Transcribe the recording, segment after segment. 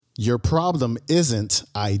Your problem isn't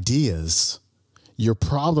ideas. Your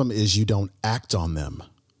problem is you don't act on them.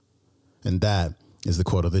 And that is the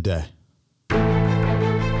quote of the day.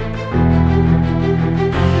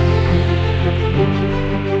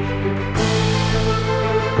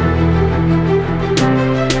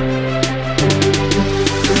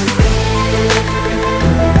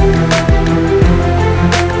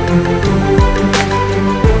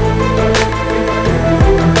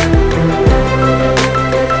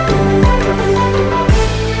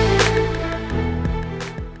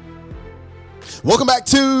 Welcome back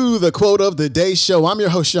to the Quote of the Day show. I'm your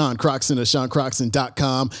host, Sean Croxton of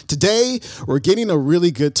SeanCroxton.com. Today, we're getting a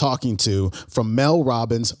really good talking to from Mel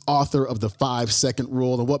Robbins, author of the 5-Second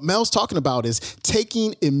Rule. And what Mel's talking about is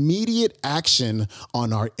taking immediate action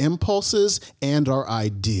on our impulses and our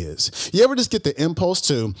ideas. You ever just get the impulse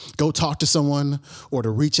to go talk to someone or to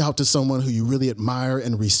reach out to someone who you really admire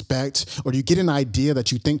and respect? Or do you get an idea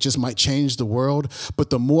that you think just might change the world? But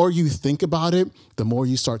the more you think about it, the more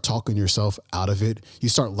you start talking yourself out of it. You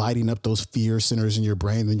start lighting up those fear centers in your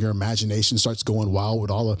brain, and your imagination starts going wild with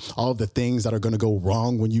all of the things that are going to go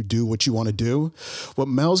wrong when you do what you want to do. What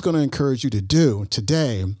Mel's going to encourage you to do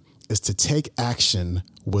today is to take action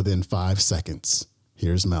within 5 seconds.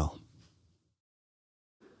 Here's Mel.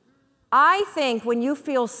 I think when you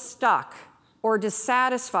feel stuck or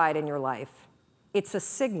dissatisfied in your life, it's a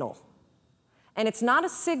signal. And it's not a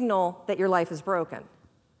signal that your life is broken.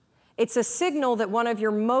 It's a signal that one of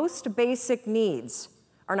your most basic needs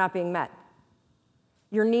are not being met.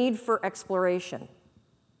 Your need for exploration.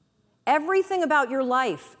 Everything about your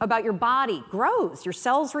life, about your body, grows. Your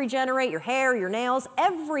cells regenerate, your hair, your nails,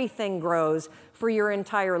 everything grows for your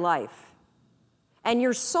entire life. And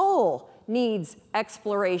your soul needs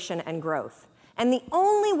exploration and growth. And the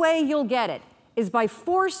only way you'll get it is by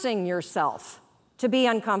forcing yourself to be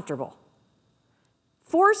uncomfortable.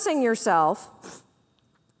 Forcing yourself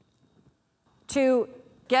to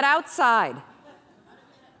get outside,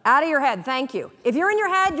 out of your head. Thank you. If you're in your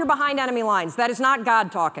head, you're behind enemy lines. That is not God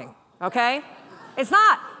talking, okay? It's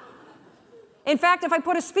not. In fact, if I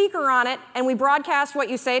put a speaker on it and we broadcast what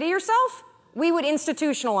you say to yourself, we would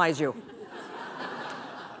institutionalize you.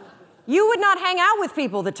 You would not hang out with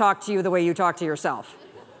people that talk to you the way you talk to yourself.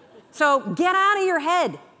 So get out of your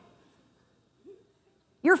head.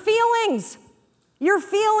 Your feelings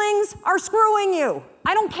are screwing you.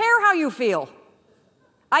 I don't care how you feel.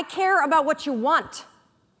 I care about what you want.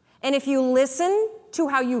 And if you listen to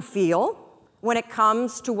how you feel when it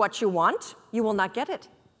comes to what you want, you will not get it.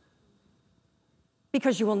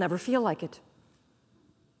 Because you will never feel like it.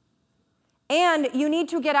 And you need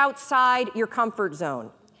to get outside your comfort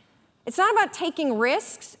zone. It's not about taking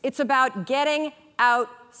risks, it's about getting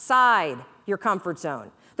outside your comfort zone.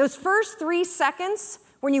 Those first 3 seconds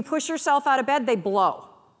when you push yourself out of bed, they blow.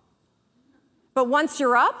 But once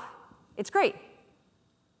you're up, it's great.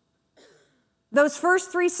 Those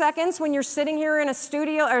first 3 seconds when you're sitting here in a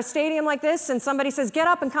studio or a stadium like this and somebody says, get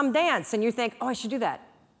up and come dance, and you think, oh, I should do that.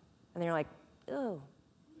 And then you're like, oh.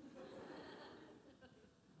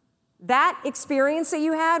 That experience that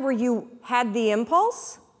you had where you had the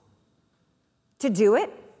impulse to do it,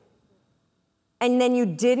 and then you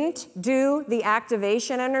didn't do the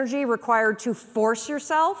activation energy required to force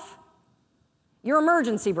yourself, your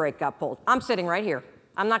emergency brake got pulled. I'm sitting right here.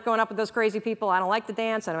 I'm not going up with those crazy people. I don't like to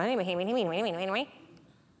dance. I don't anyway.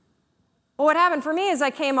 Well, what happened for me is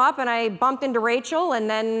I came up and I bumped into Rachel, and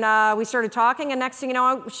then we started talking, and next thing you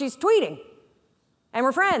know, she's tweeting. And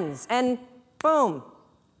we're friends, and boom,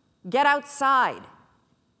 get outside.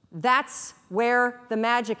 That's where the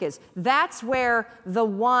magic is. That's where the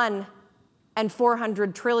 1 in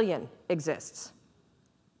 400 trillion exists.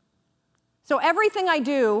 So everything I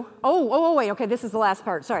do, wait, okay, this is the last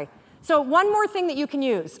part, sorry. So one more thing that you can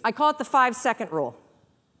use, I call it the 5-second rule.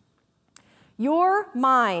 Your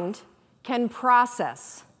mind can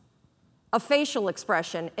process a facial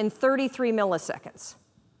expression in 33 milliseconds.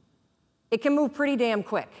 It can move pretty damn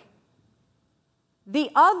quick. The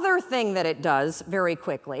other thing that it does very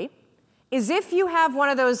quickly is if you have one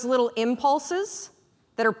of those little impulses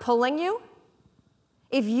that are pulling you,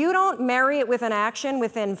 if you don't marry it with an action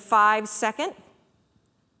within 5 seconds,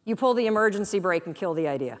 you pull the emergency brake and kill the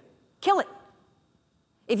idea. Kill it.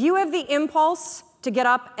 If you have the impulse to get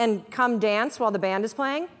up and come dance while the band is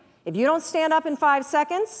playing, if you don't stand up in 5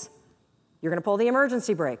 seconds, you're going to pull the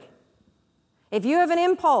emergency brake. If you have an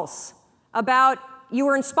impulse about you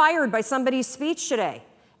were inspired by somebody's speech today,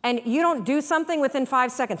 and you don't do something within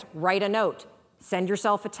 5 seconds, write a note, send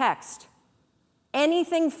yourself a text.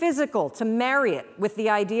 Anything physical to marry it with the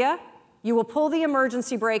idea, you will pull the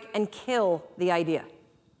emergency brake and kill the idea.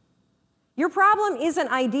 Your problem isn't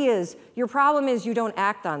ideas. Your problem is you don't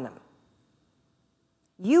act on them.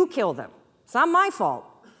 You kill them. It's not my fault.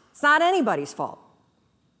 It's not anybody's fault.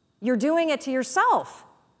 You're doing it to yourself.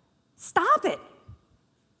 Stop it.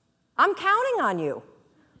 I'm counting on you.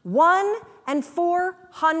 1 in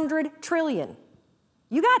 400 trillion.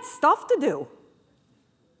 You got stuff to do.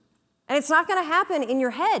 And it's not going to happen in your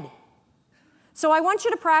head. So I want you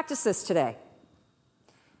to practice this today.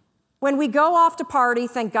 When we go off to party,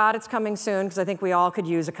 thank God it's coming soon, because I think we all could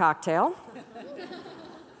use a cocktail.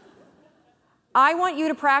 I want you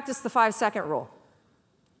to practice the 5-second rule.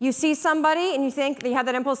 You see somebody and you think, you have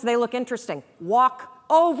that impulse, they look interesting. Walk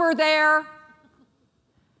over there.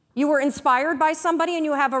 You were inspired by somebody and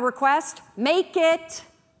you have a request, make it.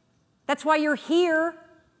 That's why you're here.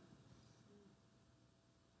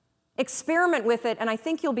 Experiment with it, and I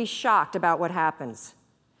think you'll be shocked about what happens.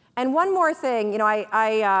 And one more thing,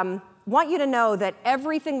 I want you to know that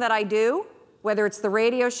everything that I do, whether it's the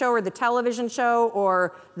radio show or the television show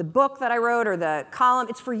or the book that I wrote or the column,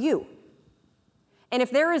 it's for you. And if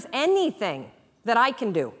there is anything that I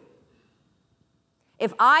can do,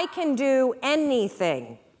 if I can do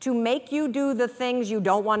anything to make you do the things you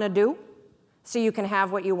don't want to do so you can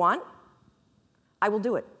have what you want, I will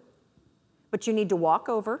do it. But you need to walk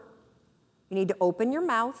over, you need to open your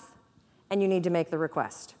mouth, and you need to make the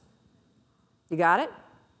request. You got it?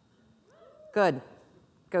 Good.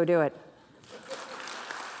 Go do it.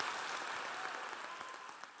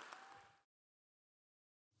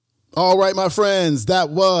 All right, my friends,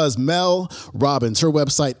 that was Mel Robbins. Her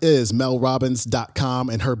website is melrobbins.com,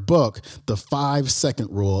 and her book, The 5-Second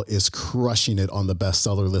Rule, is crushing it on the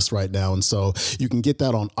bestseller list right now. And so you can get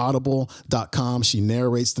that on audible.com. She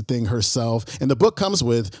narrates the thing herself. And the book comes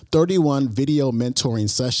with 31 video mentoring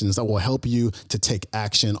sessions that will help you to take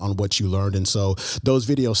action on what you learned. And so those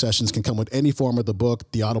video sessions can come with any form of the book,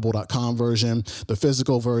 the audible.com version, the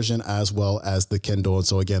physical version, as well as the Kindle. And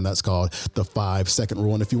so again, that's called The 5-Second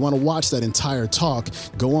Rule. And if you want to watch that entire talk,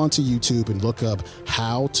 go onto YouTube and look up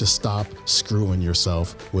How to Stop Screwing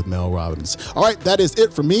Yourself with Mel Robbins. All right, that is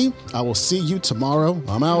it for me. I will see you tomorrow.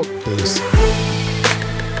 I'm out. Peace.